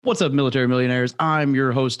What's up, military millionaires? I'm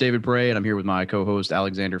your host, David Bray, and I'm here with my co-host,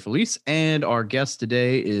 Alexander Felice. And our guest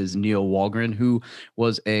today is Neil Wahlgren, who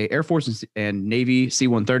was a Air Force and Navy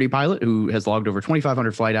C-130 pilot who has logged over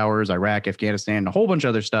 2,500 flight hours, Iraq, Afghanistan, and a whole bunch of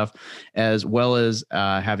other stuff, as well as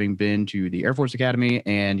having been to the Air Force Academy.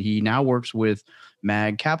 And he now works with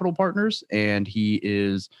MAG Capital Partners, and he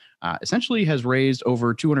is essentially has raised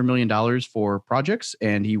over $200 million for projects.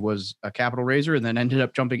 And he was a capital raiser and then ended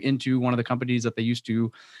up jumping into one of the companies that they used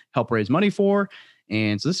to help raise money for.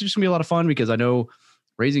 And so this is just gonna be a lot of fun because I know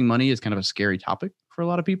raising money is kind of a scary topic for a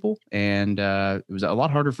lot of people. And it was a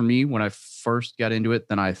lot harder for me when I first got into it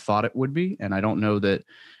than I thought it would be. And I don't know that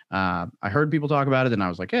I heard people talk about it and I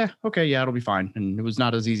was like, okay, yeah, it'll be fine. And it was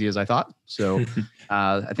not as easy as I thought. So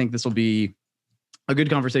I think this will be a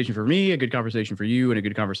good conversation for me, a good conversation for you, and a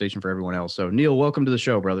good conversation for everyone else. So Neil, welcome to the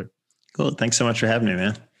show, brother. Cool. Thanks so much for having me,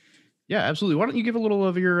 man. Yeah, absolutely. Why don't you give a little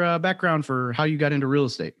of your background for how you got into real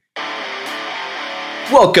estate?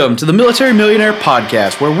 Welcome to the Military Millionaire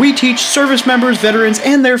Podcast, where we teach service members, veterans,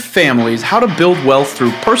 and their families how to build wealth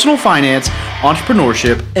through personal finance,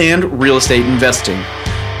 entrepreneurship, and real estate investing.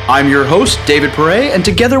 I'm your host, David Perret, and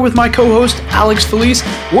together with my co-host, Alex Felice,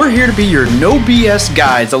 we're here to be your no BS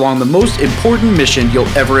guides along the most important mission you'll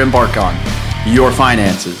ever embark on, your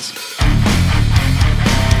finances.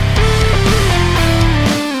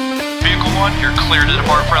 Vehicle 1, you're clear to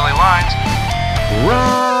depart friendly lines.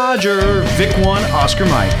 Roger, Vic 1, Oscar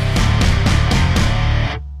Mike.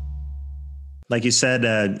 Like you said,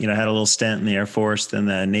 had a little stint in the Air Force, then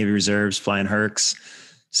the Navy Reserves, flying Hercs.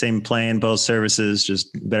 Same plane, both services, just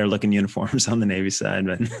better looking uniforms on the Navy side.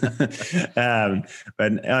 But that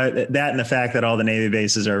and the fact that all the Navy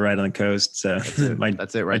bases are right on the coast. So my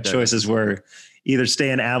choices were either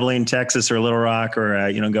stay in Abilene, Texas, or Little Rock, or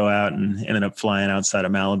go out and ended up flying outside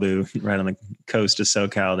of Malibu, right on the coast of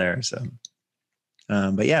SoCal there. So,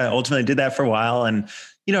 but yeah, ultimately did that for a while, and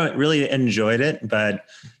really enjoyed it. But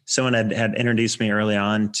someone had introduced me early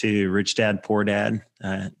on to Rich Dad, Poor Dad.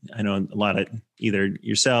 I know a lot of either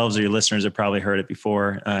yourselves or your listeners have probably heard it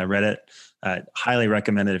before, read it. Highly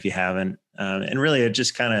recommend it if you haven't. And really, it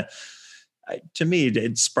just kind of, to me,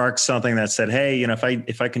 it sparked something that said, hey,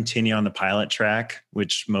 if I continue on the pilot track,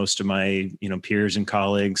 which most of my peers and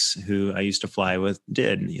colleagues who I used to fly with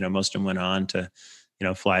did, most of them went on to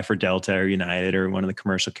fly for Delta or United or one of the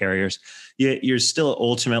commercial carriers, you're still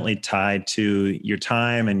ultimately tied to your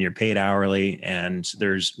time and you're paid hourly. And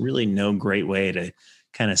there's really no great way to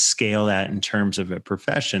kind of scale that in terms of a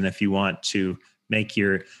profession if you want to make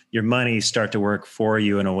your money start to work for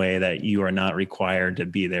you in a way that you are not required to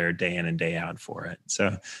be there day in and day out for it.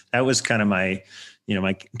 So that was kind of my,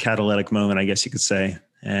 my catalytic moment, I guess you could say.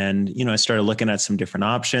 And, I started looking at some different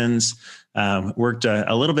options, worked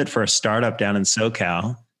a little bit for a startup down in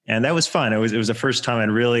SoCal, and that was fun. It was the first time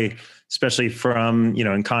I'd really, especially from,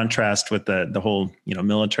 in contrast with the whole,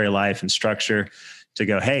 military life and structure, to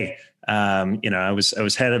go, hey, I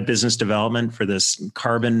was head of business development for this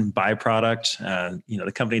carbon byproduct.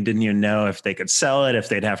 The company didn't even know if they could sell it, if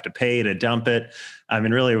they'd have to pay to dump it. I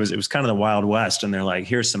mean, really, it was kind of the Wild West. And they're like,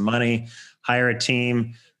 here's some money, hire a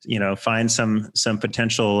team, find some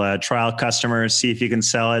potential trial customers, see if you can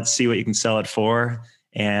sell it, see what you can sell it for.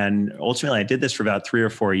 And ultimately, I did this for about 3 or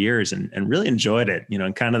 4 years and really enjoyed it,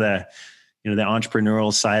 and kind of the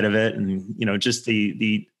entrepreneurial side of it, and, just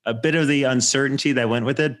a bit of the uncertainty that went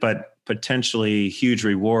with it, but potentially huge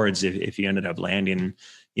rewards if you ended up landing,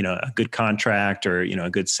 a good contract or, a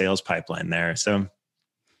good sales pipeline there. So,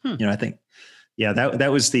 I think, yeah,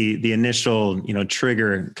 that was the initial,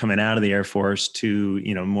 trigger coming out of the Air Force to,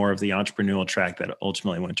 more of the entrepreneurial track that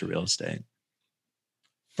ultimately went to real estate.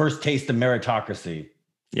 First taste of meritocracy.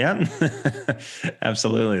 Yeah,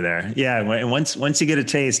 absolutely there. Yeah. And once you get a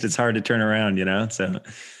taste, it's hard to turn around, so.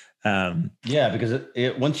 Yeah, because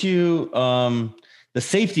once you, the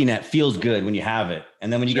safety net feels good when you have it.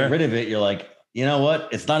 And then when you get rid of it, you're like, you know what?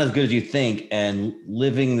 It's not as good as you think. And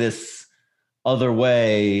living this other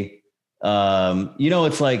way,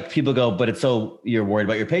 it's like people go, but you're worried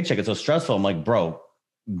about your paycheck. It's so stressful. I'm like, bro,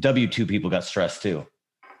 W-2 people got stressed too.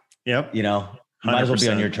 Yep. Might as well be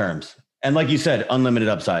on your terms. And like you said, unlimited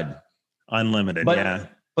upside. Unlimited. Yeah.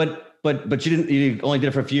 But you only did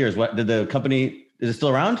it for a few years. What did the company, is it still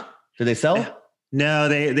around? Did they sell? No,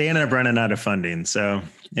 they ended up running out of funding. So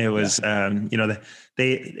it was, it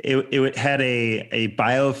had a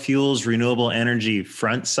biofuels renewable energy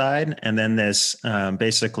front side, and then this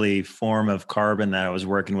basically form of carbon that I was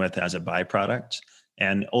working with as a byproduct.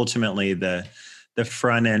 And ultimately the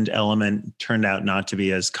front end element turned out not to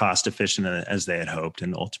be as cost efficient as they had hoped.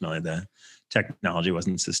 And ultimately the technology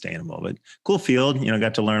wasn't sustainable. But cool field,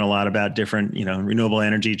 got to learn a lot about different, renewable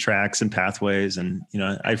energy tracks and pathways. And,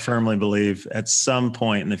 I firmly believe at some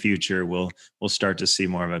point in the future, we'll start to see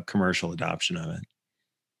more of a commercial adoption of it.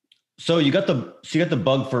 So you got the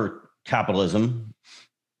bug for capitalism,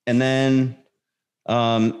 and then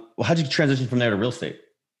how did you transition from there to real estate?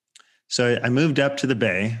 So I moved up to the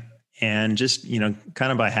Bay, and just,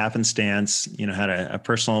 kind of by happenstance, had a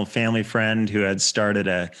personal family friend who had started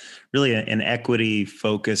an equity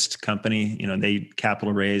focused company. They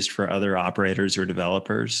capital raised for other operators or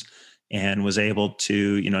developers, and was able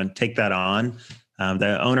to, take that on.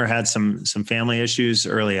 The owner had some family issues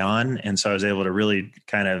early on. And so I was able to really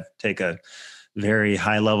kind of take a very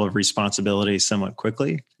high level of responsibility somewhat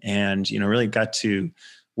quickly, and, really got to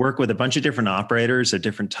work with a bunch of different operators of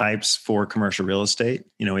different types for commercial real estate.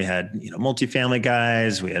 We had, multifamily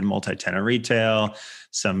guys, we had multi-tenant retail,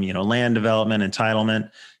 some, land development, entitlement.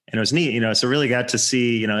 And it was neat, so really got to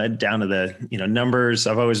see, down to the, numbers.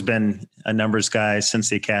 I've always been a numbers guy since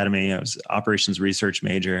the academy. I was operations research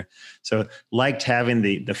major. So liked having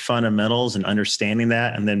the fundamentals and understanding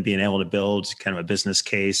that, and then being able to build kind of a business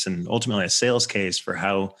case and ultimately a sales case for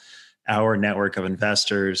how our network of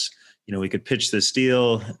investors, we could pitch this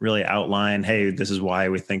deal, really outline, hey, this is why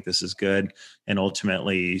we think this is good. And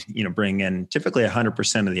ultimately, bring in typically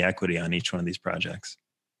 100% of the equity on each one of these projects.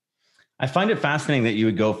 I find it fascinating that you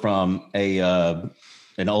would go from an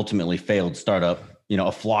ultimately failed startup,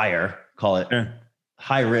 a flyer, call it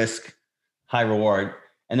high risk, high reward.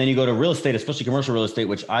 And then you go to real estate, especially commercial real estate,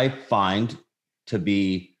 which I find to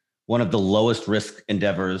be one of the lowest risk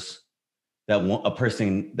endeavors that a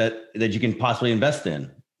person that you can possibly invest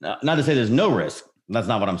in. Not to say there's no risk. That's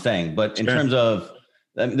not what I'm saying. But in terms of,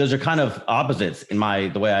 those are kind of opposites in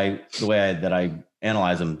the way I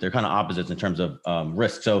analyze them. They're kind of opposites in terms of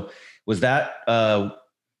risk. So was that,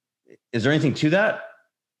 is there anything to that?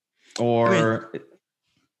 Or?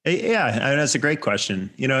 Yeah, that's a great question.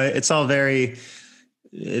 It's all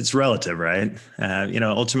it's relative, right?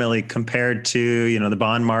 Ultimately compared to, the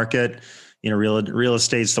bond market, real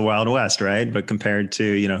estate's the Wild West, right? But compared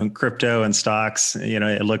to, crypto and stocks,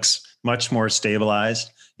 it looks much more stabilized.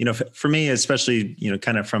 For me, especially,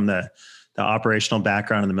 kind of from the operational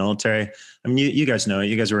background in the military. I mean, you guys know it.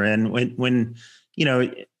 You guys were in when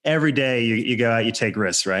every day you go out, you take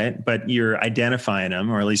risks, right? But you're identifying them,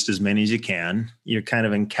 or at least as many as you can. You're kind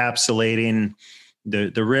of encapsulating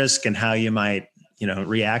the risk and how you might,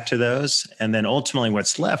 react to those. And then ultimately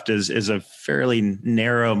what's left is a fairly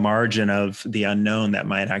narrow margin of the unknown that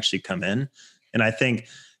might actually come in. And I think,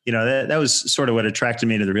 that was sort of what attracted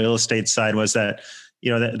me to the real estate side, was that,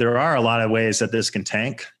 there are a lot of ways that this can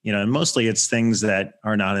tank, and mostly it's things that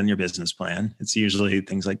are not in your business plan. It's usually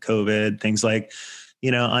things like COVID, things like,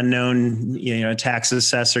 unknown, tax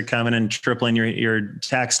assessor coming and tripling your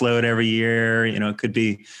tax load every year. It could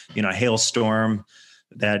be, a hailstorm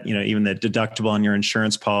that, even the deductible on your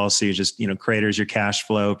insurance policy just, craters your cash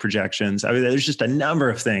flow projections. I mean, there's just a number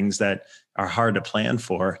of things that are hard to plan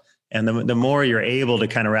for. And the more you're able to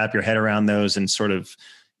kind of wrap your head around those and sort of,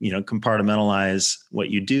 compartmentalize what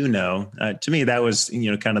you do know, to me, that was,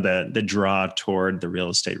 kind of the draw toward the real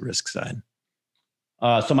estate risk side.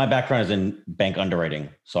 So my background is in bank underwriting.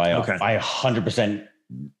 So I 100%,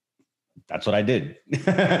 that's what I did.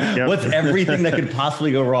 Yep. What's everything that could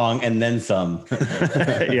possibly go wrong and then some.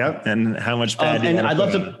 Yep. And how much bad and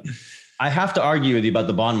I have to argue with you about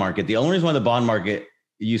the bond market. The only reason why the bond market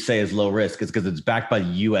you say is low risk is because it's backed by the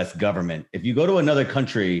U.S. government. If you go to another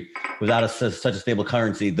country without such a stable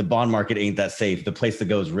currency, the bond market ain't that safe. The place to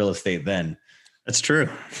go is real estate then. That's true.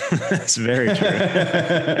 That's very true.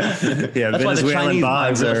 Yeah, that's Venezuelan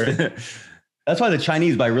bonds are. That's why the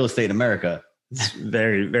Chinese buy real estate in America. It's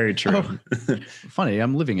very, very true. Oh, funny.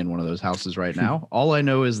 I'm living in one of those houses right now. All I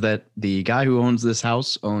know is that the guy who owns this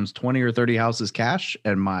house owns 20 or 30 houses cash.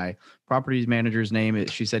 And my properties manager's name is,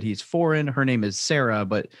 she said he's foreign. Her name is Sarah,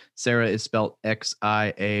 but Sarah is spelled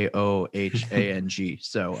Xiaohang.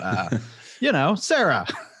 So, Sarah.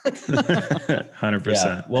 100%.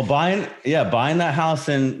 Yeah. Well, buying that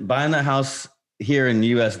house here in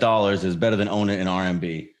US dollars is better than owning it in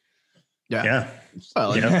RMB. Yeah.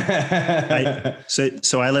 Well,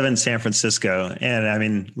 so I live in San Francisco, and I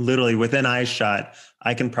mean, literally within eyeshot,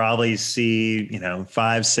 I can probably see,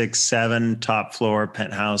 5, 6, 7 top floor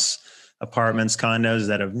penthouse apartments, condos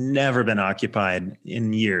that have never been occupied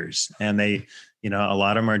in years. And they, a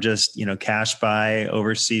lot of them are just, cash buy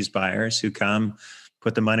overseas buyers who come,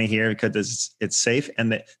 put the money here because it's safe.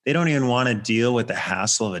 And they don't even want to deal with the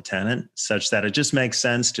hassle of a tenant, such that it just makes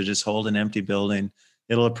sense to just hold an empty building.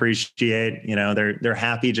 It'll appreciate, they're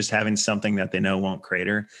happy just having something that they know won't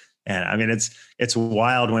crater. And I mean, it's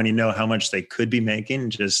wild when you know how much they could be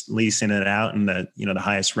making just leasing it out in the, the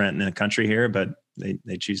highest rent in the country here, but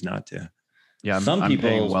they choose not to. Yeah. Some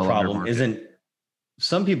people's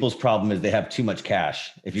problem is they have too much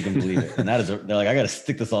cash, if you can believe it. And they're like, I got to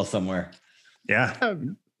stick this all somewhere. Yeah.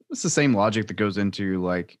 It's the same logic that goes into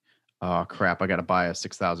like, oh crap, I got to buy a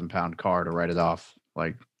 6,000 pound car to write it off.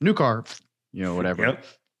 Like new car, whatever. Yep.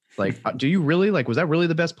 Like, do you really was that really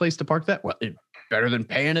the best place to park that? Well, better than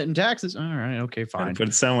paying it in taxes. All right. Okay, fine. Put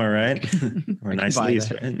it somewhere, right? Or a nice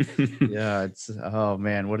lease, right? Yeah. Oh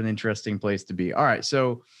man, what an interesting place to be. All right.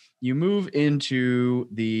 So you move into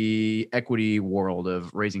the equity world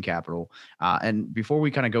of raising capital. And before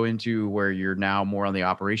we kind of go into where you're now more on the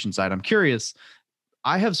operation side, I'm curious.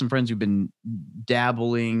 I have some friends who've been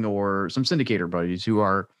dabbling, or some syndicator buddies who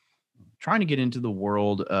are trying to get into the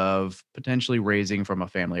world of potentially raising from a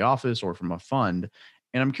family office or from a fund.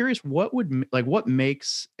 And I'm curious, what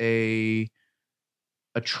makes a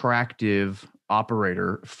attractive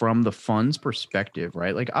operator from the fund's perspective,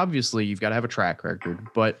 right? Like, obviously you've got to have a track record,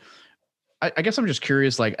 but I guess I'm just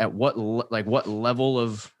curious, like at what level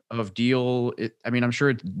of deal I'm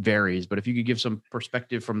sure it varies, but if you could give some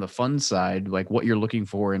perspective from the fund side, like what you're looking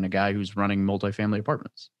for in a guy who's running multifamily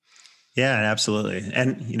apartments. Yeah, absolutely.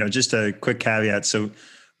 And, just a quick caveat. So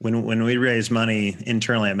when we raise money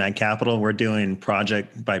internally at Mag Capital, we're doing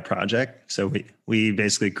project by project. So we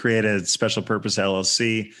basically create a special purpose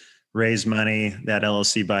LLC, raise money. That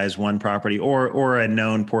LLC buys one property or a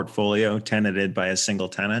known portfolio tenanted by a single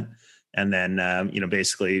tenant, and then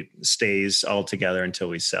basically stays all together until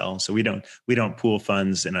we sell. So we don't pool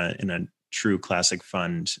funds in a true classic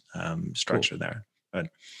fund structure. Cool. There.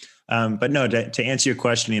 But no, to answer your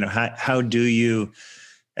question, how do you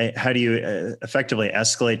effectively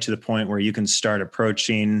escalate to the point where you can start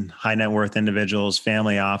approaching high net worth individuals,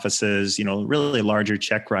 family offices, really larger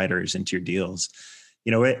check writers into your deals?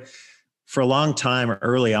 For a long time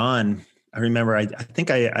early on, I remember I think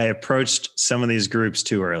I approached some of these groups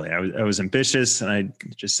too early. I was ambitious and I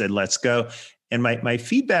just said, let's go. And my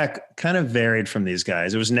feedback kind of varied from these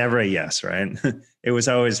guys. It was never a yes, right? It was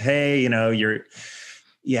always, hey,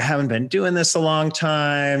 you haven't been doing this a long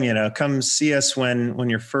time, come see us when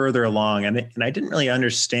you're further along. And I didn't really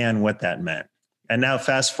understand what that meant. And now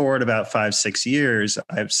fast forward about 5-6 years,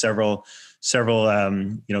 I have several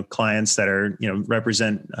clients that are,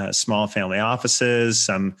 represent small family offices,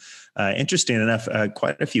 some interesting enough,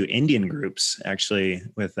 quite a few Indian groups actually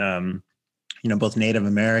with, both Native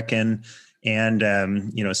American and,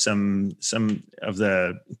 some of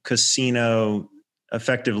the casino,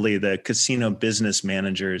 effectively the casino business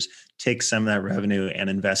managers take some of that revenue and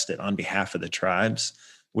invest it on behalf of the tribes,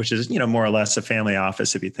 which is, more or less a family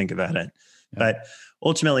office if you think about it. Yeah. But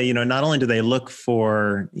ultimately, not only do they look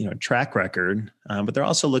for, track record, but they're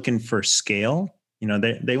also looking for scale.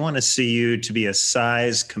 They want to see you to be a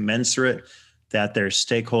size commensurate that their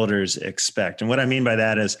stakeholders expect. And what I mean by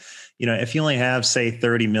that is, if you only have, say,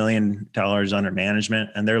 $30 million under management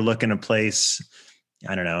and they're looking to place,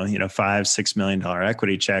 I don't know, $5-6 million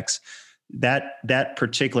equity checks, that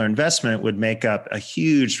particular investment would make up a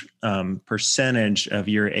huge percentage of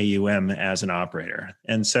your AUM as an operator.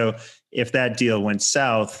 And so if that deal went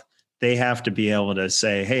south, they have to be able to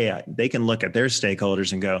say, hey, they can look at their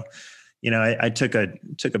stakeholders and go, I took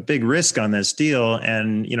a big risk on this deal,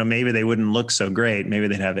 and maybe they wouldn't look so great. Maybe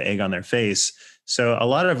they'd have egg on their face. So a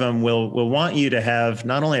lot of them will want you to have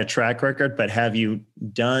not only a track record, but have you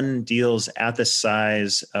done deals at the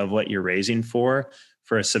size of what you're raising for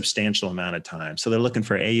a substantial amount of time. So they're looking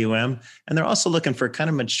for AUM, and they're also looking for kind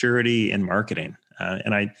of maturity in marketing.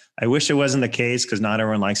 And I wish it wasn't the case, because not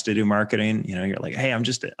everyone likes to do marketing. You're like, hey, I'm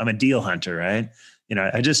a deal hunter, right?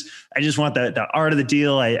 I just want the art of the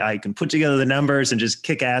deal. I can put together the numbers and just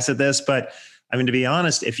kick ass at this. But I mean, to be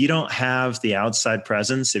honest, if you don't have the outside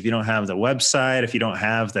presence, if you don't have the website, if you don't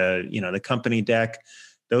have the company deck,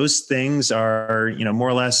 those things are, more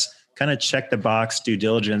or less kind of check the box due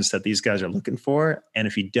diligence that these guys are looking for. And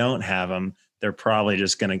if you don't have them, they're probably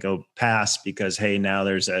just going to go past because, hey, now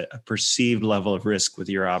there's a perceived level of risk with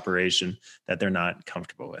your operation that they're not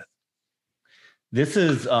comfortable with. This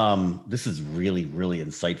is really, really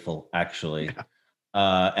insightful, actually. Yeah.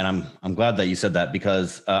 And I'm glad that you said that,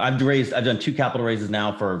 because I've done 2 capital raises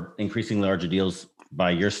now for increasingly larger deals.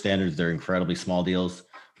 By your standards, they're incredibly small deals.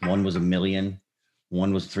 One was $1 million,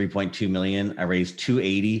 one was $3.2 million. I raised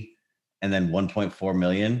 $280 and then $1.4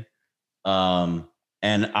 million.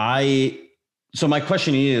 So my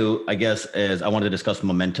question to you, I guess, is I wanted to discuss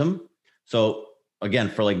momentum. So again,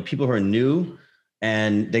 for like people who are new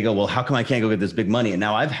and they go, well, how come I can't go get this big money? And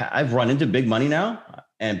now I've run into big money now.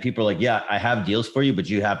 and people are like, yeah, I have deals for you, but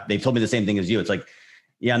they told me the same thing as you. It's like,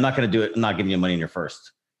 yeah, I'm not going to do it. I'm not giving you money in your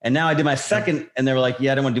first. And now I did my second, and they were like,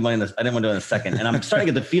 yeah, I didn't want to do money in this. I didn't want to do it in the second. And I'm starting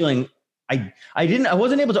to get the feeling I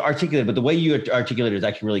wasn't able to articulate it, but the way you articulate it is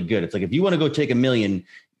actually really good. It's like, if you want to go take $1 million,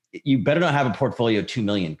 you better not have a portfolio of 2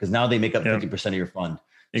 million, because now they make up 50% of your fund.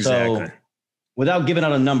 Exactly. So without giving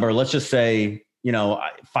out a number, let's just say,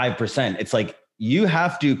 5%. It's like, you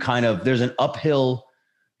have to there's an uphill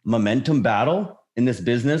momentum battle in this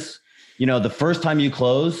business. The first time you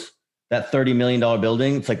close that $30 million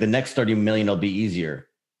building, it's like the next 30 million will be easier.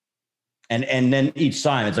 And then each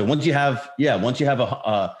time it's like, once you have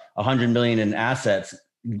a 100 million in assets,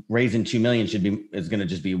 raising 2 million is going to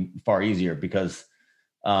just be far easier, because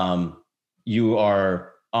you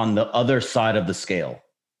are on the other side of the scale.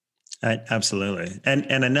 Absolutely. And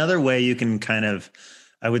another way you can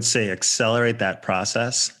I would say, accelerate that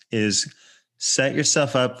process is set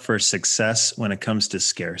yourself up for success when it comes to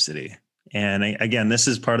scarcity. And again, this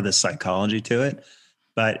is part of the psychology to it.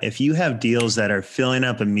 But if you have deals that are filling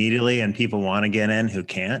up immediately and people want to get in who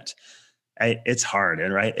can't, it's hard,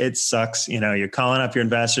 right? It sucks. You're calling up your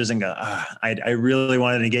investors and go, I really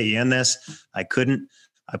wanted to get you in this. I couldn't.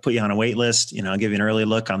 I put you on a wait list. I'll give you an early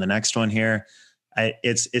look on the next one here.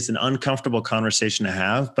 It's an uncomfortable conversation to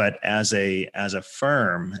have, but as a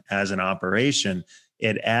firm, as an operation,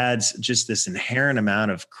 it adds just this inherent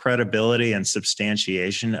amount of credibility and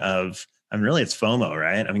substantiation of, really it's FOMO,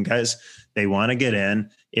 right? Guys, they want to get in.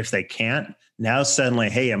 If they can't, now suddenly,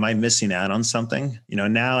 hey, am I missing out on something?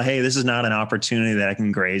 Now, hey, this is not an opportunity that I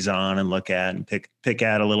can graze on and look at and pick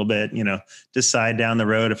at a little bit, decide down the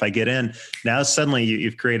road if I get in. Now, suddenly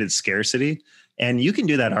you've created scarcity, and you can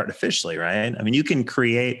do that artificially, right? You can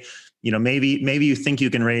create, maybe you think you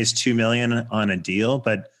can raise 2 million on a deal,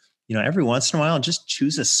 but, every once in a while, just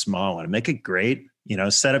choose a small one, make it great.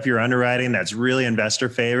 Set up your underwriting that's really investor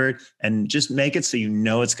favored, and just make it so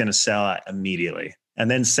it's going to sell out immediately. And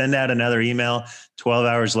then send out another email 12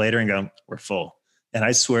 hours later and go, we're full. And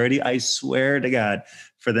I swear to God,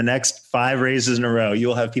 for the next 5 raises in a row, you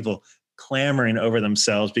will have people clamoring over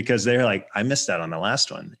themselves because they're like, I missed out on the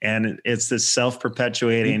last one. And it's this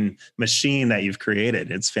self-perpetuating machine that you've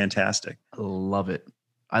created. It's fantastic. I love it.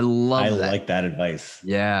 I like that advice.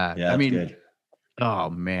 Yeah. Yeah. Good. Oh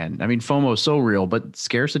man. FOMO is so real, but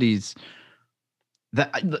scarcity's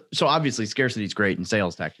so obviously scarcity is great in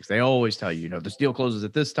sales tactics. They always tell you, this deal closes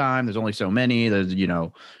at this time. There's only so many. There's,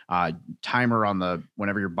 timer on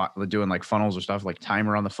whenever you're doing like funnels or stuff, like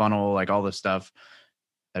timer on the funnel, like all this stuff.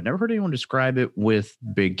 I've never heard anyone describe it with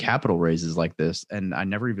big capital raises like this. And I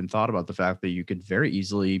never even thought about the fact that you could very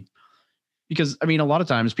easily, because a lot of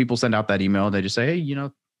times people send out that email and they just say, hey,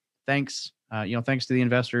 thanks, thanks to the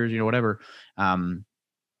investors, whatever.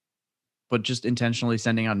 But just intentionally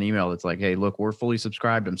sending out an email that's like, hey, look, we're fully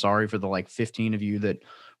subscribed. I'm sorry for the 15 of you that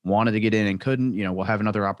wanted to get in and couldn't, we'll have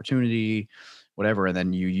another opportunity, whatever. And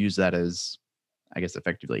then you use that as, I guess,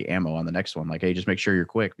 effectively ammo on the next one. Like, hey, just make sure you're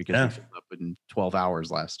quick because you filled up in 12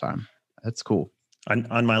 hours last time. That's cool.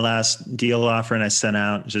 On my last deal offering I sent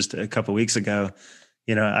out just a couple of weeks ago,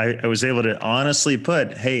 I was able to honestly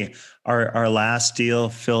put, hey, our last deal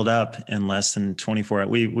filled up in less than 24.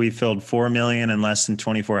 We filled 4 million in less than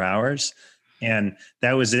 24 hours. And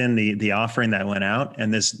that was in the offering that went out.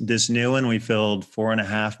 And this new one, we filled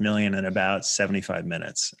 4.5 million in about 75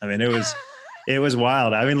 minutes. It was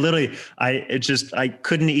wild. Literally, I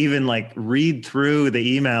couldn't even read through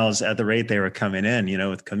the emails at the rate they were coming in,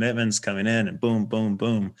 with commitments coming in and boom, boom,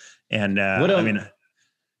 boom. And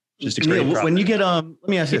just a great problem. When you get, let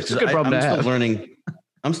me ask you, it's a good problem to have.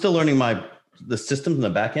 I'm still learning the system from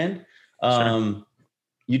the back end. Sure.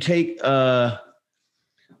 You take, the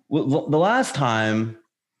last time,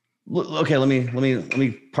 okay, let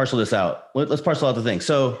me parcel this out. Let's parcel out the thing.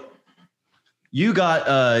 So you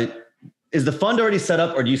got, is the fund already set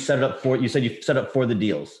up, or do you set it up you said you set up for the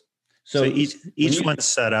deals? So each one's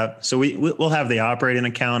set up. So we'll have the operating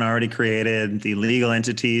account already created. The legal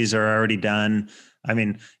entities are already done.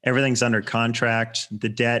 Everything's under contract. The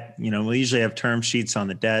debt, we usually have term sheets on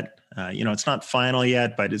the debt. It's not final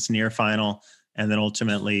yet, but it's near final. And then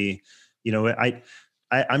ultimately,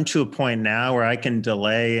 I'm to a point now where I can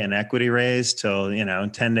delay an equity raise till,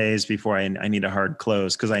 10 days before I need a hard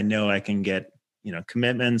close, because I know I can get,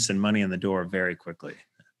 commitments and money in the door very quickly.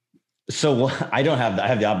 So I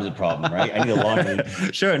have the opposite problem, right? I need a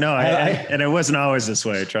long. Sure. No, and it wasn't always this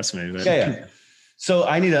way. Trust me. But. Yeah. So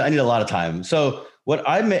I need a lot of time. So some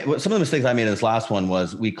of the mistakes I made in this last one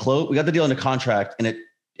was we got the deal into contract, and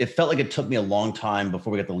it felt like it took me a long time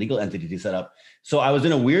before we got the legal entity set up. So I was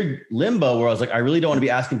in a weird limbo where I was like, I really don't want to be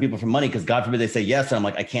asking people for money, because God forbid they say yes. And I'm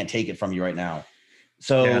like, I can't take it from you right now.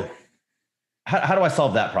 So how do I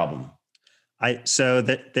solve that problem?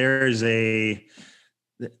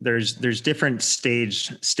 There's different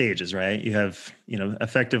stages, right? You have,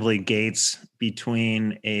 effectively gates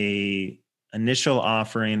between a initial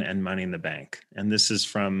offering and money in the bank. And this is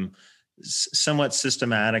from somewhat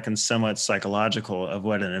systematic and somewhat psychological of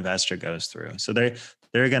what an investor goes through. So they're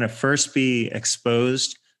going to first be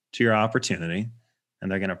exposed to your opportunity,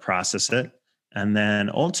 and they're going to process it. And then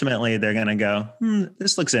ultimately they're going to go,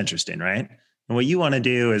 this looks interesting, right? And what you want to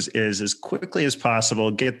do is as quickly as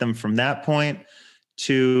possible, get them from that point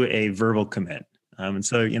to a verbal commit. And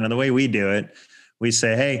so, the way we do it, we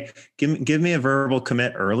say, hey, give me a verbal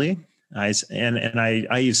commit early. I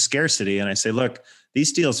use scarcity, and I say, look,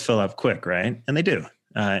 these deals fill up quick, right? And they do.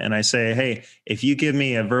 And I say, hey, if you give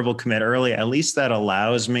me a verbal commit early, at least that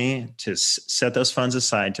allows me to set those funds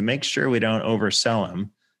aside to make sure we don't oversell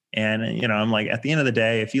them. And, I'm like, at the end of the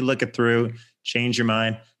day, if you look it through, change your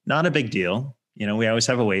mind, not a big deal. We always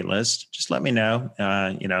have a wait list. Just let me know,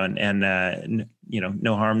 no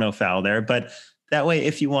harm, no foul there. But that way,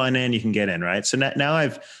 if you want in, you can get in, right? So now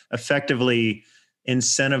I've effectively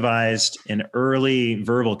incentivized an early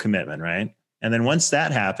verbal commitment, right? And then once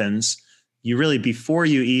that happens, you really, before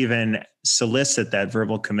you even solicit that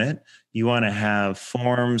verbal commit, you want to have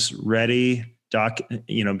forms ready,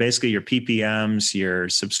 basically your PPMs, your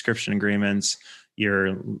subscription agreements,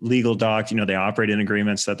 your legal doc, the operating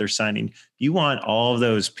agreements that they're signing. You want all of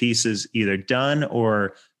those pieces either done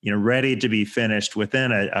or, ready to be finished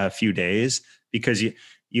within a few days, because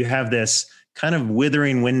you have this kind of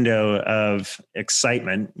withering window of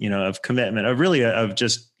excitement, of commitment, of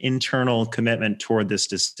just internal commitment toward this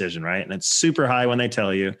decision, right? And it's super high when they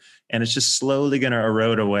tell you, and it's just slowly going to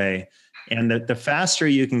erode away. And the faster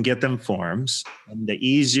you can get them forms, and the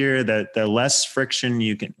easier, the less friction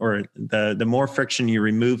you can, or the more friction you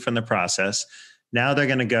remove from the process. Now they're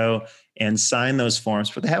going to go and sign those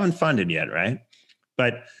forms, but they haven't funded yet, right?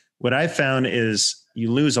 But what I found is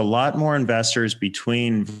you lose a lot more investors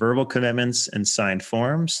between verbal commitments and signed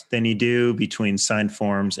forms than you do between signed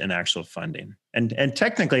forms and actual funding. And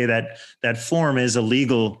technically that form is a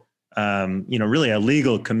legal, really a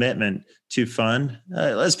legal commitment to fund.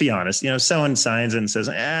 Let's be honest, someone signs it and says,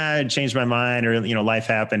 I changed my mind, or, life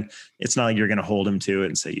happened. It's not like you're going to hold them to it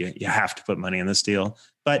and say, you have to put money in this deal.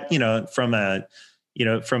 But, from a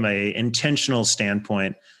intentional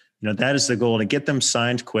standpoint, that is the goal, to get them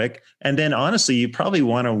signed quick. And then honestly, you probably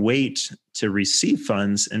want to wait to receive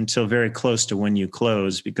funds until very close to when you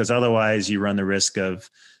close, because otherwise you run the risk of,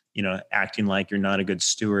 acting like you're not a good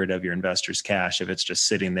steward of your investors' cash if it's just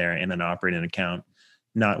sitting there in an operating account,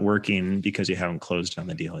 not working because you haven't closed on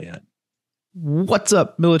the deal yet. What's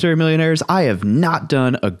up, military millionaires? I have not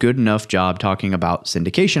done a good enough job talking about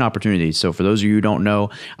syndication opportunities. So for those of you who don't know,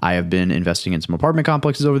 I have been investing in some apartment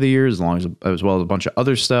complexes over the years, as well as a bunch of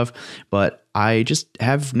other stuff, but I just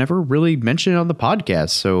have never really mentioned it on the podcast.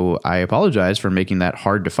 So I apologize for making that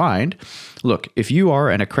hard to find. Look, if you are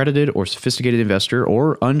an accredited or sophisticated investor,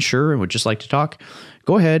 or unsure and would just like to talk,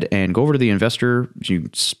 go ahead and go over to the investor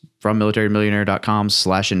from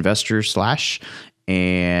militarymillionaire.com/investor/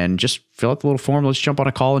 and just fill out the little form. Let's jump on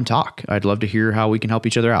a call and talk. I'd love to hear how we can help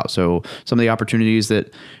each other out. So some of the opportunities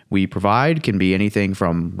that we provide can be anything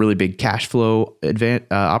from really big cash flow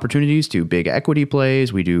opportunities to big equity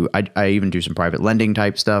plays. I even do some private lending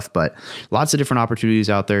type stuff, but lots of different opportunities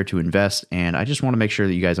out there to invest. And I just want to make sure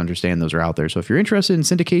that you guys understand those are out there. So if you're interested in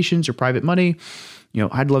syndications or private money,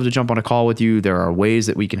 I'd love to jump on a call with you. There are ways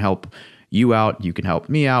that we can help you out. You can help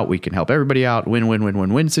me out. We can help everybody out.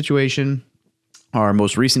 Win-win-win-win-win situation. Our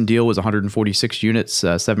most recent deal was 146 units,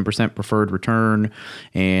 7% preferred return,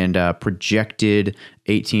 and projected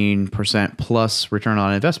 18% plus return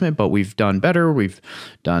on investment. But we've done better. We've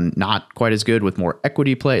done not quite as good with more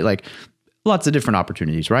equity play, like lots of different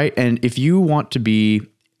opportunities, right? And if you want to be,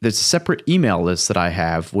 there's a separate email list that I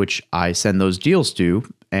have, which I send those deals to.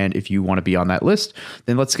 And if you want to be on that list,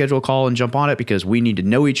 then let's schedule a call and jump on it, because we need to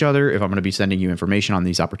know each other if I'm going to be sending you information on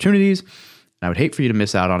these opportunities. I would hate for you to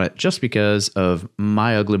miss out on it just because of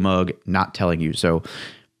my ugly mug not telling you. So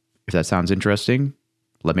if that sounds interesting,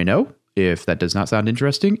 let me know. If that does not sound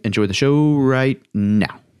interesting, enjoy the show right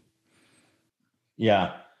now.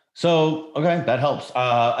 Yeah. So, okay, that helps.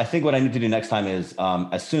 I think what I need to do next time is,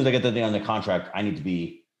 as soon as I get the thing on the contract, as soon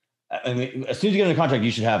as you get in the contract,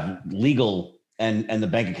 you should have legal and the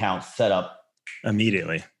bank account set up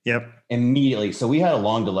immediately. Yep. Immediately. So we had a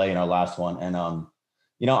long delay in our last one, and I'm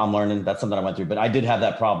learning. That's something I went through, but I did have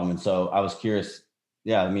that problem. And so I was curious.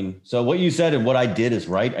 Yeah. So what you said and what I did is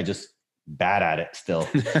right. I just bad at it still.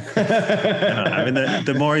 I mean,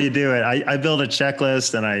 the more you do it, I build a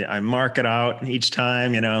checklist and I mark it out each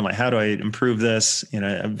time, I'm like, how do I improve this?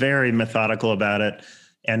 I'm very methodical about it.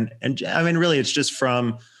 And I mean, really, it's just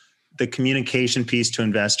from the communication piece to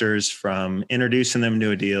investors, from introducing them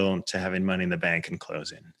to a deal to having money in the bank and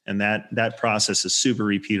closing. And that process is super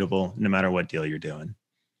repeatable no matter what deal you're doing.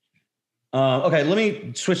 Okay, let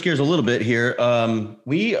me switch gears a little bit here.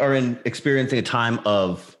 We are experiencing a time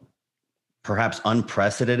of perhaps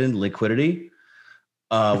unprecedented liquidity.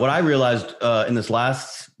 What I realized in this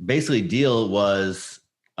last basically deal was,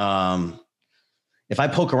 if I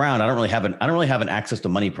poke around, I don't really have an access to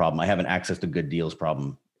money problem. I have an access to good deals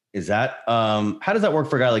problem. Is that how does that work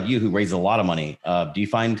for a guy like you who raises a lot of money? Do you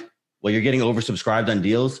find you're getting oversubscribed on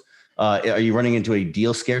deals? Are you running into a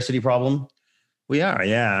deal scarcity problem? We are,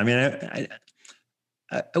 yeah. I mean,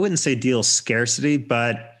 I wouldn't say deal scarcity,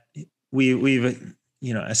 but we've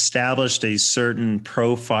established a certain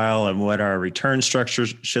profile of what our return structure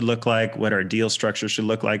should look like, what our deal structure should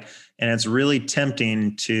look like. And it's really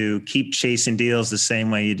tempting to keep chasing deals the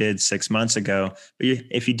same way you did 6 months ago. But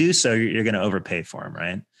if you do so, you're going to overpay for them,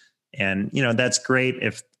 right? And, that's great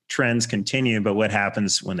if trends continue, but what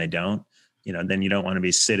happens when they don't? Then you don't want to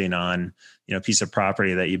be sitting on, a piece of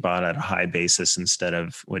property that you bought at a high basis instead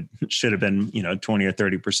of what should have been, 20 or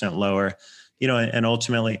 30% lower, and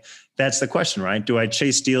ultimately that's the question, right? Do I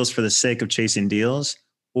chase deals for the sake of chasing deals,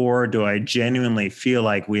 or do I genuinely feel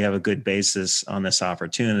like we have a good basis on this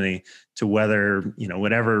opportunity to weather,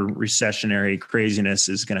 whatever recessionary craziness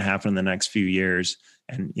is going to happen in the next few years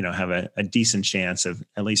and, have a decent chance of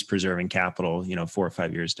at least preserving capital, 4 or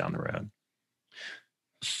 5 years down the road?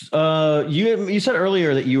 You said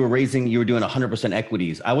earlier that you were doing 100%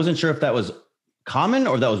 equities. I wasn't sure if that was common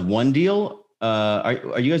or that was one deal.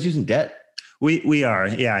 Are you guys using debt? We are.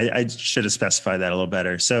 Yeah, I should have specified that a little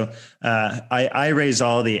better. So I raise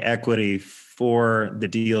all the equity for the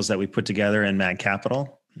deals that we put together in Mag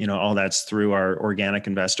Capital. All that's through our organic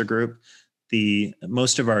investor group.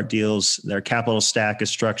 Most of our deals, their capital stack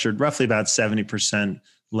is structured roughly about 70%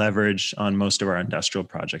 leverage on most of our industrial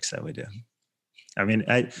projects that we do. I mean,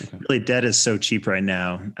 really, debt is so cheap right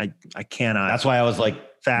now. I cannot. That's why I was like,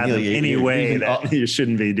 fathom any way that you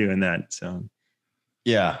shouldn't be doing that. So,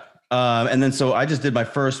 yeah. And then, so I just did my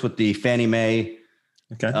first with the Fannie Mae,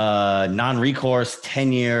 non-recourse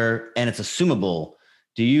 10-year, and it's assumable.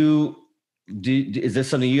 Is this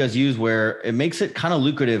something you guys use where it makes it kind of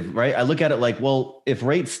lucrative, right? I look at it like, well, if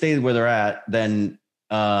rates stay where they're at, then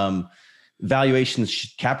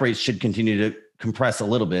valuations, cap rates should continue to compress a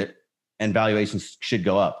little bit, and valuations should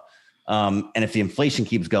go up. And if the inflation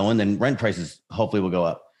keeps going, then rent prices hopefully will go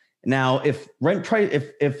up. Now, if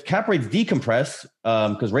cap rates decompress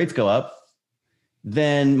because rates go up,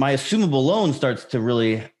 then my assumable loan starts to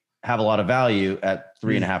really have a lot of value at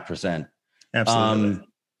 3.5%. Absolutely.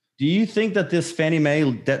 Do you think that this Fannie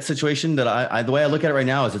Mae debt situation that the way I look at it right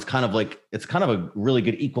now is it's kind of a really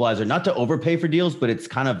good equalizer, not to overpay for deals, but it's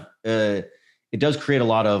kind of it does create a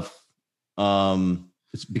lot of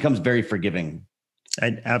it becomes very forgiving.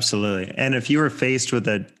 Absolutely. And if you were faced with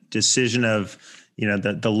a decision of,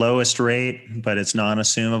 the lowest rate, but it's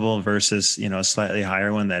non-assumable versus, a slightly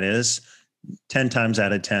higher one that is, 10 times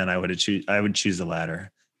out of 10, I would choose the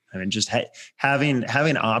latter. I mean, just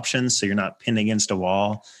having options so you're not pinned against a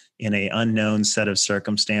wall in a unknown set of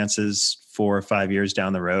circumstances 4 or 5 years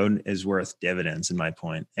down the road is worth dividends, in my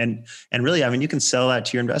point. And really, I mean, you can sell that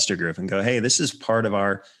to your investor group and go, hey, this is part of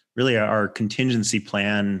our contingency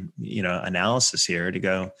plan, analysis here to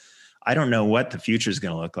go, I don't know what the future is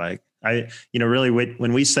going to look like. Really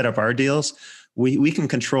when we set up our deals, we can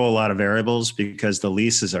control a lot of variables because the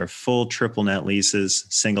leases are full triple net leases,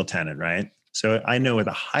 single tenant, right? So I know with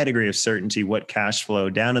a high degree of certainty what cash flow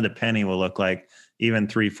down to the penny will look like even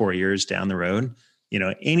 3-4 years down the road.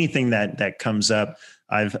 Anything that comes up,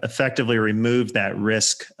 I've effectively removed that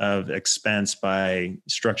risk of expense by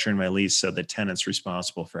structuring my lease so the tenant's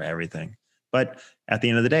responsible for everything. But at the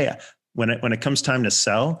end of the day, when it comes time to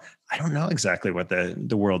sell, I don't know exactly what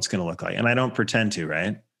the world's going to look like, and I don't pretend to,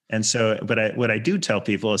 right? And so, what I do tell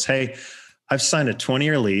people is, hey, I've signed a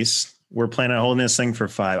 20-year lease. We're planning on holding this thing for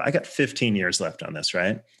 5. I got 15 years left on this,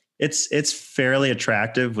 right? It's fairly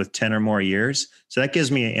attractive with 10 or more years. So that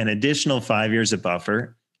gives me an additional 5 years of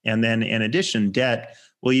buffer. And then in addition, debt,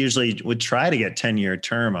 would try to get 10-year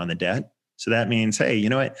term on the debt. So that means, hey, you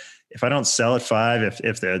know what? If I don't sell at 5,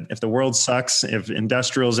 if the world sucks, if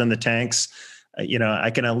industrial's in the tanks,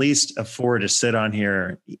 I can at least afford to sit on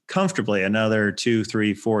here comfortably another 2,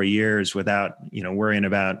 3, 4 years without, worrying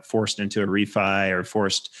about forced into a refi or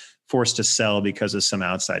forced to sell because of some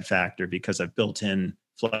outside factor, because I've built in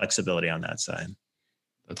flexibility on that side.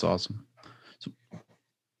 That's awesome.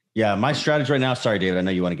 Yeah, my strategy right now, sorry, David, I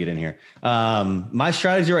know you want to get in here. My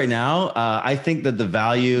strategy right now, I think that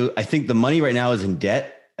I think the money right now is in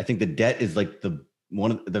debt. I think the debt is like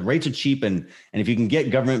the rates are cheap. And if you can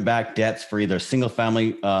get government backed debts for either single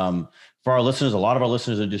family, for our listeners, a lot of our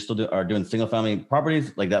listeners are doing single family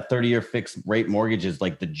properties. Like that 30-year fixed rate mortgage is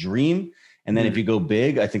like the dream. And then if you go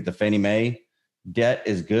big, I think the Fannie Mae debt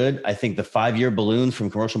is good. I think the 5-year balloons from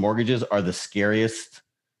commercial mortgages are the scariest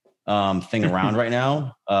thing around right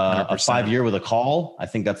now. A 5-year with a call, I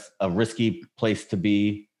think that's a risky place to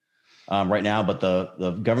be right now. But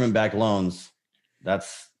the government backed loans,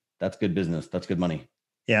 that's good business. That's good money.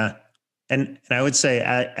 Yeah. And I would say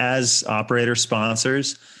as operator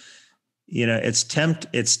sponsors,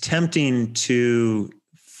 it's tempting to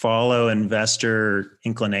follow investor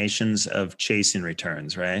inclinations of chasing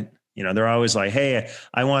returns, right? They're always like, hey,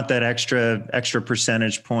 I want that extra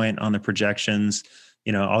percentage point on the projections.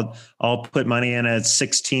 I'll put money in a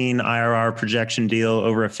 16 IRR projection deal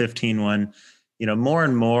over a 15 one. More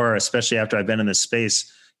and more, especially after I've been in this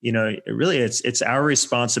space, really it's our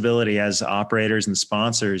responsibility as operators and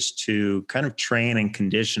sponsors to kind of train and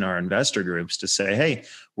condition our investor groups to say, hey,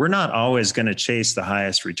 we're not always going to chase the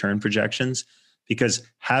highest return projections, because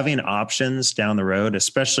having options down the road,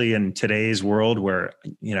 especially in today's world where,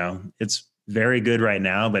 it's very good right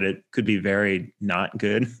now, but it could be very not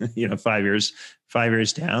good, 5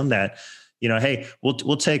 years down, that, hey,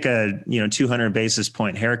 we'll take a, 200 basis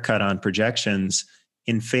point haircut on projections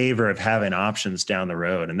in favor of having options down the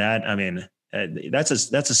road. And that, I mean, that's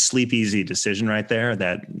a sleep easy decision right there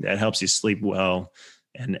that helps you sleep well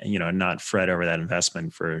and, not fret over that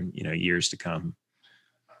investment for, years to come.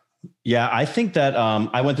 Yeah. I think that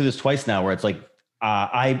I went through this twice now where it's like,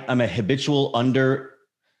 I'm a habitual under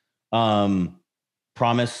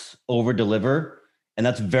promise, over deliver. And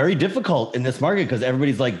that's very difficult in this market because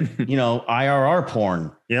everybody's like, IRR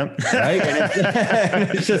porn. Yep. Right.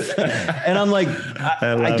 And it's just, and I'm like,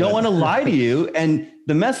 I don't want to lie to you. And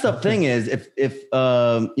the messed up thing is if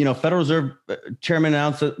Federal Reserve Chairman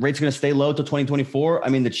announced that rates are going to stay low till 2024, I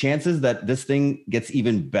mean, the chances that this thing gets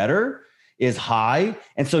even better is high.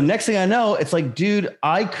 And so next thing I know, it's like, dude,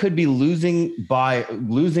 I could be losing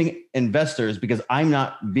investors because I'm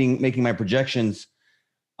not making my projections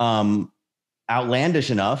outlandish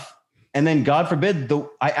enough. And then God forbid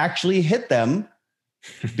I actually hit them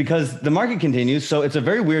because the market continues. So it's a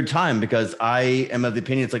very weird time because I am of the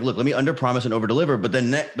opinion, it's like, look, let me under promise and over deliver. But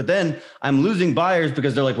then I'm losing buyers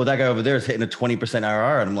because they're like, well, that guy over there is hitting a 20%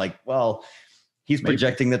 IRR. And I'm like, well, he's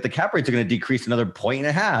projecting that the cap rates are going to decrease another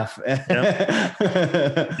 1.5.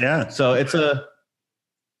 Yep. Yeah. So it's a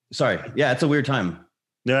weird time.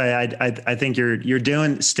 No, I think you're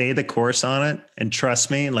doing, stay the course on it, and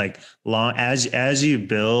trust me, like as you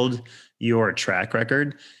build your track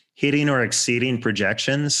record, hitting or exceeding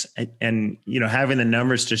projections and having the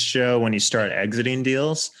numbers to show when you start exiting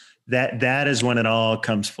deals, that is when it all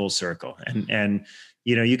comes full circle. And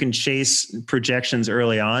you can chase projections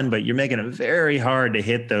early on, but you're making it very hard to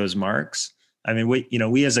hit those marks. I mean,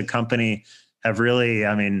 we as a company have really,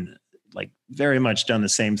 very much done the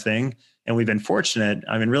same thing. And we've been fortunate.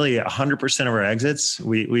 I mean, really 100% of our exits,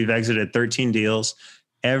 we've exited 13 deals.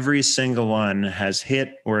 Every single one has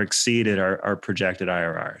hit or exceeded our projected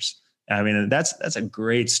IRRs. I mean, that's a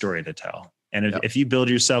great story to tell. And if you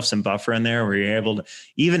build yourself some buffer in there where you're able to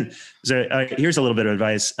here's a little bit of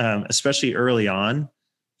advice, especially early on,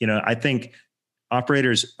 I think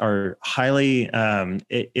operators are highly,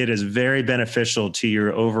 it is very beneficial to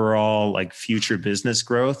your overall future business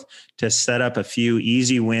growth to set up a few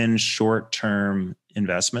easy win short-term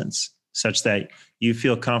investments such that you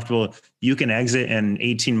feel comfortable. You can exit in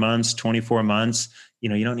 18 months, 24 months. You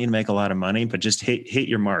don't need to make a lot of money, but just hit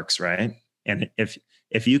your marks, right? And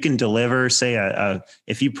if you can deliver, say,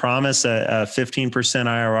 if you promise a 15%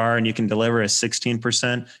 IRR and you can deliver a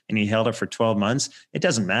 16% and you held it for 12 months, it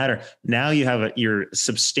doesn't matter. Now you're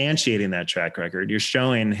substantiating that track record. You're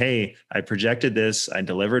showing, hey, I projected this, I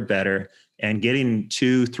delivered better, and getting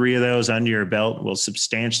 2-3 of those under your belt will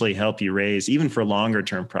substantially help you raise, even for longer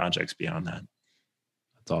term projects beyond that.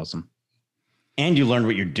 That's awesome. And you learned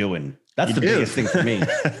what you're doing. That's the biggest thing for me.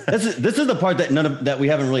 This is the part that we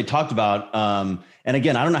haven't really talked about. And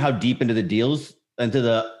again, I don't know how deep into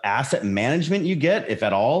the asset management you get, if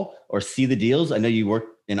at all, or see the deals. I know you work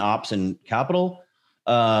in ops and capital.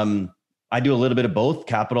 I do a little bit of both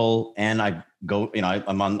capital, and I go,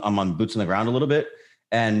 I'm on boots on the ground a little bit,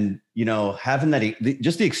 and having that,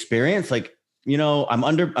 just the experience, I'm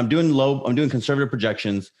doing conservative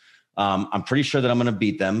projections. I'm pretty sure that I'm going to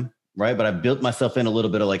beat them. right? But I built myself in a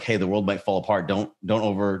little bit of like, hey, the world might fall apart.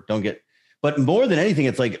 Don't get. But more than anything,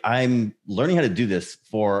 it's like I'm learning how to do this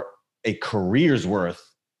for a career's worth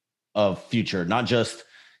of future, not just,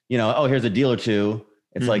 oh, here's a deal or two.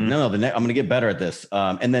 It's like, no, I'm going to get better at this.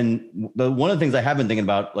 And then one of the things I have been thinking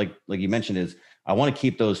about, like you mentioned, is I want to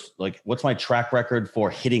keep those, like, what's my track record for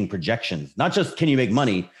hitting projections? Not just can you make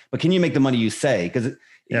money, but can you make the money you say? Because,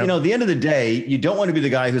 at the end of the day, you don't want to be the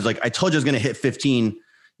guy who's like, I told you I was going to hit 15,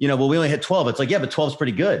 well, we only hit 12. It's like, yeah, but 12 is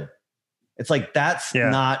pretty good. It's like, that's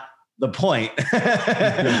not the point.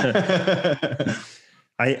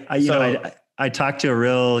 I talked to a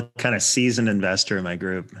real kind of seasoned investor in my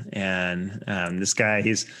group, and this guy,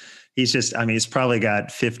 he's probably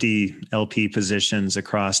got 50 LP positions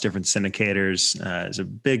across different syndicators. He's a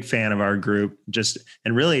big fan of our group.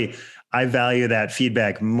 And really, I value that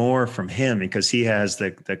feedback more from him because he has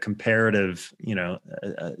the comparative,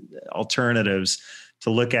 alternatives to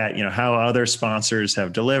look at, how other sponsors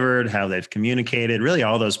have delivered, how they've communicated, really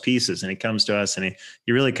all those pieces. And he comes to us and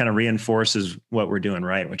he really kind of reinforces what we're doing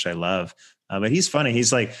right, which I love. But he's funny.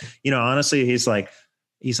 He's like, honestly, he's like,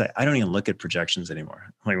 I don't even look at projections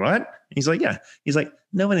anymore. I'm like, what? He's like, yeah. He's like,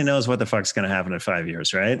 nobody knows what the fuck's going to happen in 5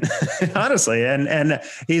 years. Right. Honestly. And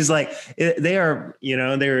he's like, they are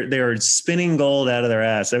spinning gold out of their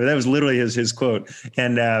ass. I mean, that was literally his quote.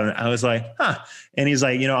 And I was like, huh. And he's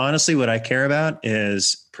like, honestly, what I care about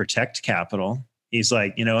is protect capital. He's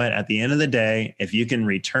like, you know what, at the end of the day, if you can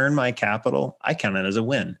return my capital, I count it as a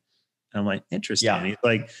win. And I'm like, interesting. Yeah. He's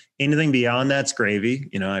like, anything beyond that's gravy.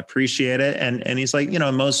 I appreciate it. And he's like,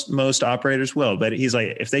 most operators will, but he's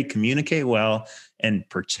like, if they communicate well and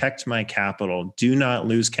protect my capital, do not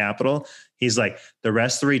lose capital. He's like, the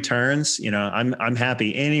rest of the returns, I'm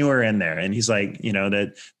happy anywhere in there. And he's like,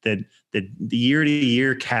 the year to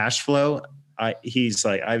year cash flow, he's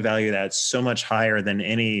like, I value that so much higher than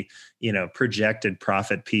any, projected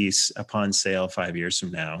profit piece upon sale 5 years from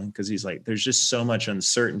now. Because he's like, there's just so much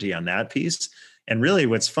uncertainty on that piece. And really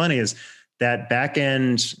what's funny is that back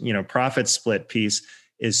end, profit split piece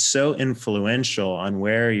is so influential on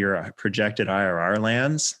where your projected IRR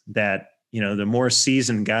lands that, the more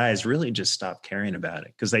seasoned guys really just stop caring about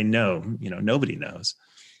it because they know, nobody knows.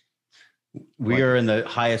 We are in the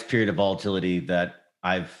highest period of volatility that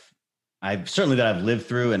I've lived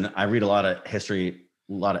through. And I read a lot of history,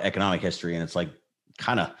 a lot of economic history. And it's like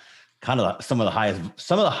kind of some of the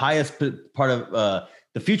highest part of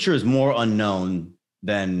the future is more unknown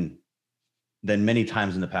than many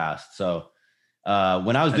times in the past. So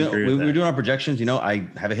when I was we were doing our projections, I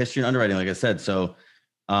have a history in underwriting, like I said. So,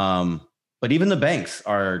 but even the banks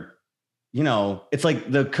are, it's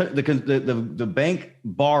like the bank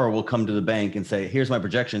borrower will come to the bank and say, here's my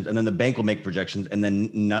projections. And then the bank will make projections and then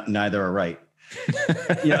neither are right.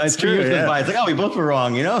 It's true. It's like, oh, we both were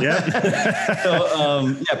wrong, Yeah.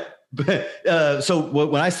 So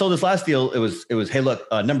when I sold this last deal, it was, hey, look,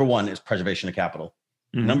 number one is preservation of capital.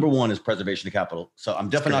 Mm-hmm. Number one is preservation of capital. So I'm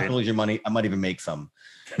definitely not going to lose your money. I might even make some.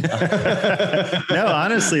 No,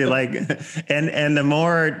 honestly, like, and the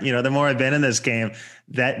more I've been in this game,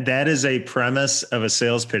 that is a premise of a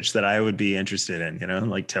sales pitch that I would be interested in,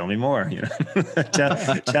 like, tell me more,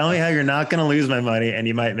 tell me how you're not going to lose my money and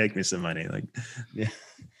you might make me some money. Like, yeah,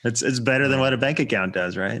 it's better than what a bank account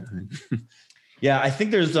does. Right. Yeah, I think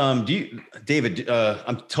there's David,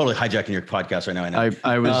 I'm totally hijacking your podcast right now.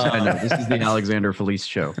 I know this is the Alexander Felice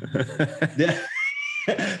show. Yeah.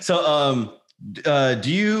 So,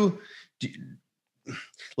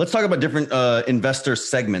 let's talk about different investor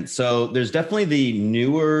segments. So there's definitely the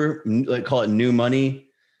newer, call it new money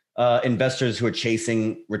investors who are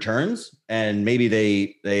chasing returns, and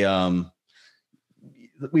maybe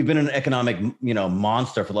we've been in an economic,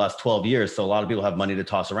 monster for the last 12 years. So a lot of people have money to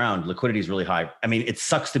toss around. Liquidity is really high. I mean, it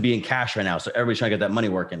sucks to be in cash right now. So everybody's trying to get that money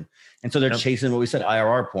working. And so they're chasing what we said,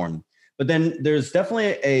 IRR porn. But then there's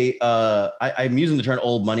definitely I'm using the term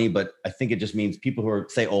old money, but I think it just means people who are,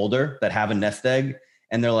 say, older that have a nest egg.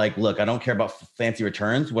 And they're like, look, I don't care about fancy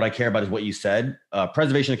returns. What I care about is what you said,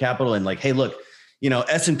 preservation of capital. And like, hey, look,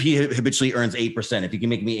 S&P habitually earns 8%. If you can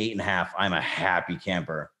make me 8.5, I'm a happy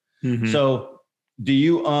camper. Mm-hmm. So do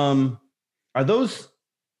you, are those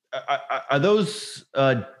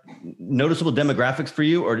noticeable demographics for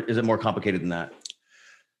you, or is it more complicated than that?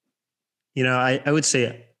 I would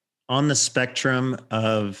say on the spectrum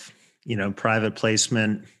of, private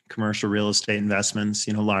placement, commercial real estate investments,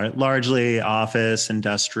 largely office,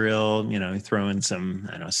 industrial, throw in some,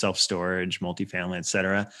 self-storage, multifamily, et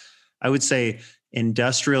cetera. I would say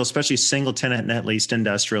industrial, especially single tenant net leased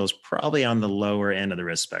industrial, is probably on the lower end of the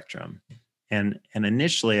risk spectrum. And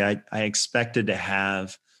initially I expected to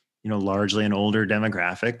have, largely an older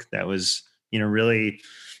demographic that was, really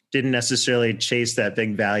didn't necessarily chase that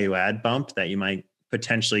big value add bump that you might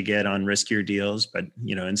potentially get on riskier deals, but,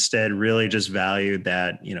 instead really just valued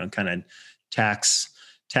that, kind of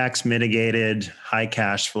tax mitigated high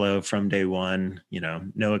cash flow from day one,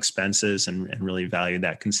 no expenses, and really valued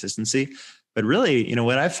that consistency. But really,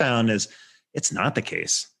 what I found is it's not the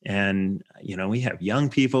case. And, we have young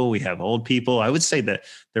people, we have old people. I would say that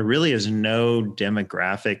there really is no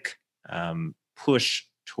demographic push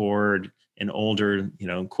toward an older,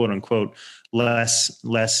 quote unquote,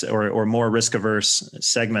 less or more risk averse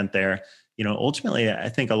segment there. Ultimately, I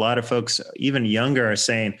think a lot of folks, even younger, are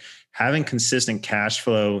saying having consistent cash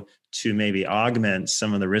flow to maybe augment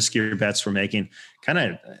some of the riskier bets we're making kind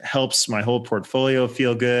of helps my whole portfolio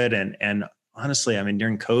feel good. And honestly, I mean,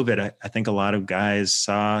 during COVID, I think a lot of guys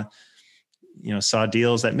saw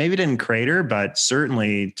deals that maybe didn't crater, but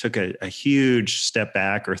certainly took a huge step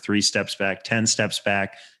back, or 3 steps back, 10 steps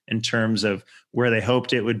back in terms of where they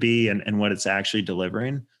hoped it would be and what it's actually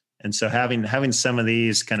delivering. And so having some of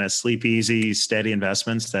these kind of sleep easy, steady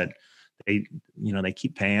investments that they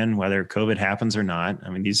keep paying whether COVID happens or not. I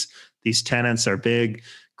mean, these tenants are big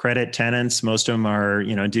credit tenants. Most of them are,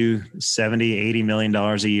 do $70-80 million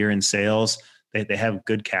a year in sales. They have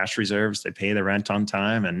good cash reserves. They pay the rent on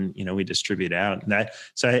time, and, we distribute out.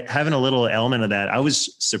 So having a little element of that, I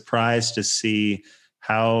was surprised to see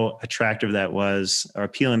how attractive that was, or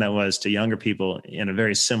appealing that was to younger people in a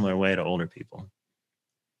very similar way to older people.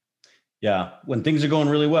 Yeah. When things are going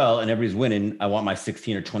really well and everybody's winning, I want my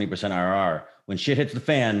 16 or 20% IRR. When shit hits the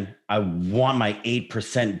fan, I want my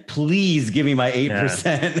 8%. Please give me my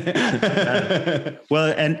 8%. Yeah.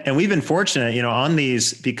 Well, and we've been fortunate, on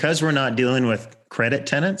these, because we're not dealing with credit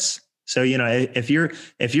tenants. So, if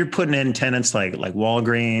you're putting in tenants like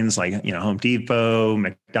Wahlgren's, like, Home Depot,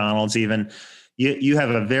 McDonald's, even, you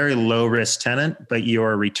have a very low risk tenant, but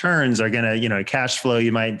your returns are going to, cash flow,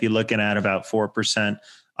 you might be looking at about 4%.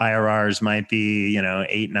 IRRs might be,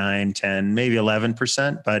 8, 9, 10, maybe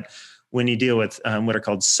 11%. But when you deal with what are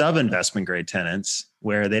called sub-investment grade tenants,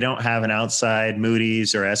 where they don't have an outside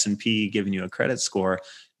Moody's or S&P giving you a credit score,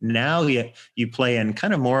 now you play in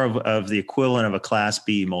kind of more of the equivalent of a Class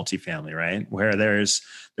B multifamily, right? Where there's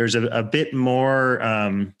a bit more,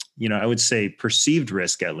 I would say perceived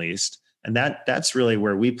risk at least. And that's really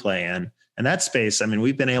where we play in. And that space, I mean,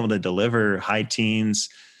 we've been able to deliver high teens,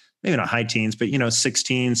 maybe not high teens, but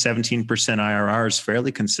 16, 17% IRRs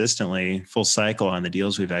fairly consistently full cycle on the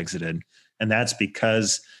deals we've exited. And that's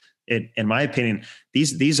because in my opinion,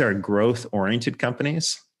 these are growth oriented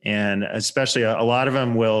companies. And especially a lot of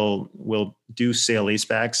them will do sale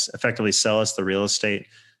leasebacks, effectively sell us the real estate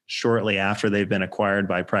shortly after they've been acquired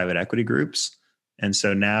by private equity groups. And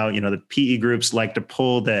so now, the PE groups like to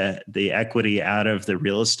pull the equity out of the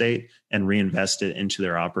real estate and reinvest it into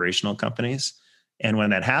their operational companies. And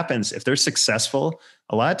when that happens, if they're successful,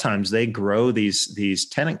 a lot of times they grow these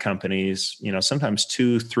tenant companies, sometimes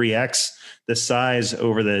 2-3x the size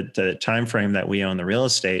over the time frame that we own the real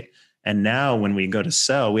estate. And now when we go to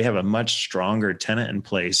sell, we have a much stronger tenant in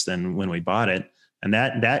place than when we bought it. And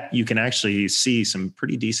that you can actually see some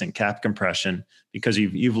pretty decent cap compression because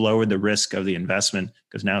you've lowered the risk of the investment,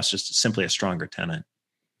 because now it's just simply a stronger tenant.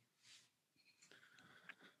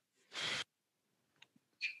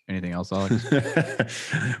 Anything else, Alex?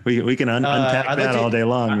 we can unpack that all day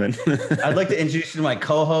long. But I'd like to introduce you to my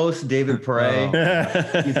co-host, David Pere.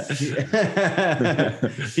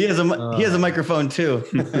 He has a microphone too.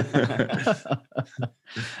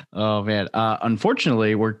 Oh man!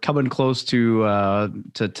 Unfortunately, we're coming close to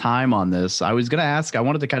time on this. I was going to ask. I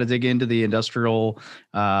wanted to kind of dig into the industrial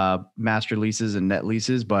master leases and net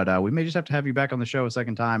leases, but we may just have to have you back on the show a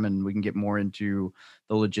second time, and we can get more into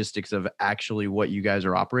the logistics of actually what you guys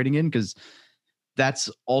are operating in, because that's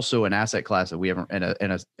also an asset class that we haven't,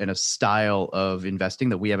 in a style of investing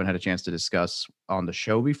that we haven't had a chance to discuss on the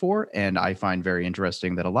show before. And I find very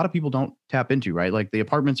interesting that a lot of people don't tap into, right? Like the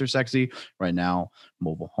apartments are sexy right now.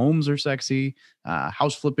 Mobile homes are sexy.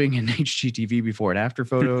 House flipping and HGTV before and after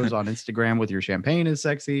photos on Instagram with your champagne is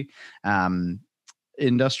sexy.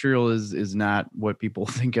 Industrial is not what people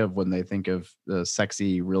think of when they think of the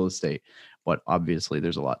sexy real estate, but obviously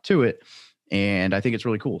there's a lot to it. And I think it's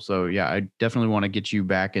really cool. So yeah, I definitely want to get you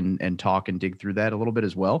back and talk and dig through that a little bit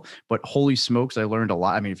as well. But holy smokes, I learned a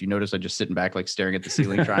lot. I mean, if you notice, I'm just sitting back, like staring at the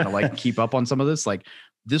ceiling, trying to like keep up on some of this. Like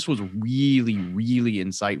this was really, really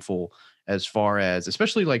insightful as far as,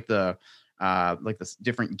 especially like the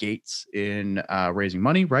different gates in raising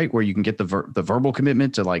money, right? Where you can get the verbal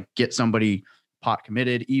commitment to like get somebody pot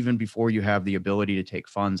committed even before you have the ability to take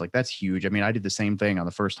funds. Like that's huge. I mean, I did the same thing on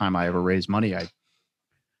the first time I ever raised money. I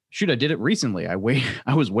shoot, I did it recently. I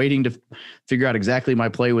was waiting to figure out exactly my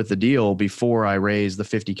play with the deal before I raised the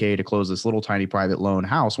 $50K to close this little tiny private loan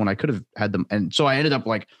house when I could have had them. And so I ended up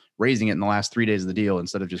like raising it in the last 3 days of the deal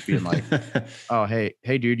instead of just being like, oh, hey,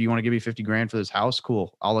 dude, you want to give me 50 grand for this house?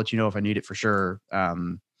 Cool. I'll let you know if I need it for sure.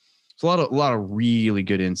 It's a lot of really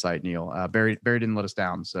good insight, Neil. Barry didn't let us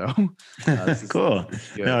down. So cool.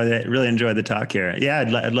 No, I really enjoyed the talk here. Yeah.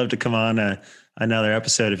 I'd love to come on another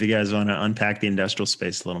episode if you guys want to unpack the industrial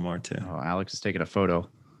space a little more too. Oh, Alex is taking a photo.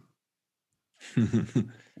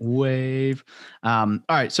 Wave. All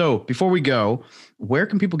right. So before we go, where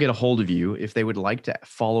can people get a hold of you if they would like to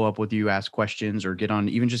follow up with you, ask questions, or get on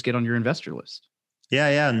your investor list?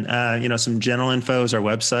 Yeah. And, some general info is our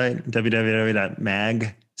website,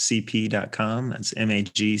 www.magcp.com. That's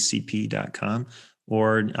magcp.com.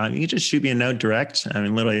 Or you can just shoot me a note direct. I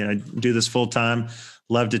mean, literally, I do this full time.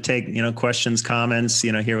 Love to take, questions, comments,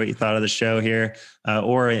 hear what you thought of the show here.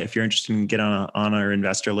 Or if you're interested in getting on our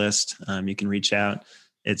investor list, you can reach out.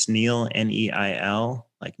 It's Neil, Neil,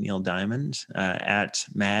 like Neil Diamond, at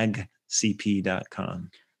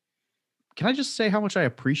magcp.com. Can I just say how much I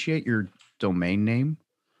appreciate your domain name?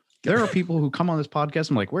 There are people who come on this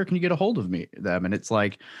podcast. I'm like, where can you get a hold of them? And it's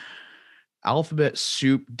like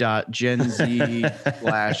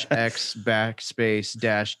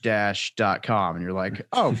alphabetsoup.genz/x_-- .com. And you're like,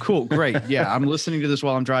 oh, cool. Great. Yeah. I'm listening to this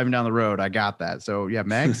while I'm driving down the road. I got that. So yeah,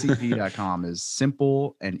 magcp.com is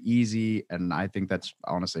simple and easy. And I think that's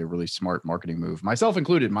honestly a really smart marketing move, myself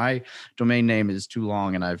included. My domain name is too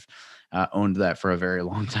long and I've owned that for a very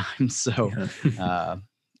long time. So,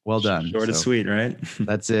 well done. Short and sweet, right?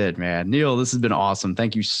 That's it, man. Neil, this has been awesome.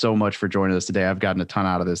 Thank you so much for joining us today. I've gotten a ton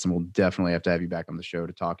out of this, and we'll definitely have to have you back on the show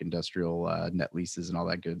to talk industrial net leases and all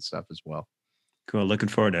that good stuff as well. Cool. Looking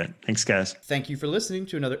forward to it. Thanks, guys. Thank you for listening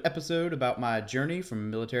to another episode about my journey from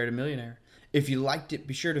military to millionaire. If you liked it,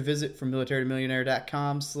 be sure to visit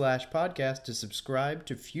FromMilitaryToMillionaire.com/podcast to subscribe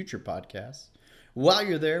to future podcasts. While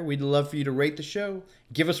you're there, we'd love for you to rate the show,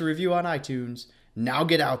 give us a review on iTunes. Now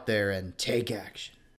get out there and take action.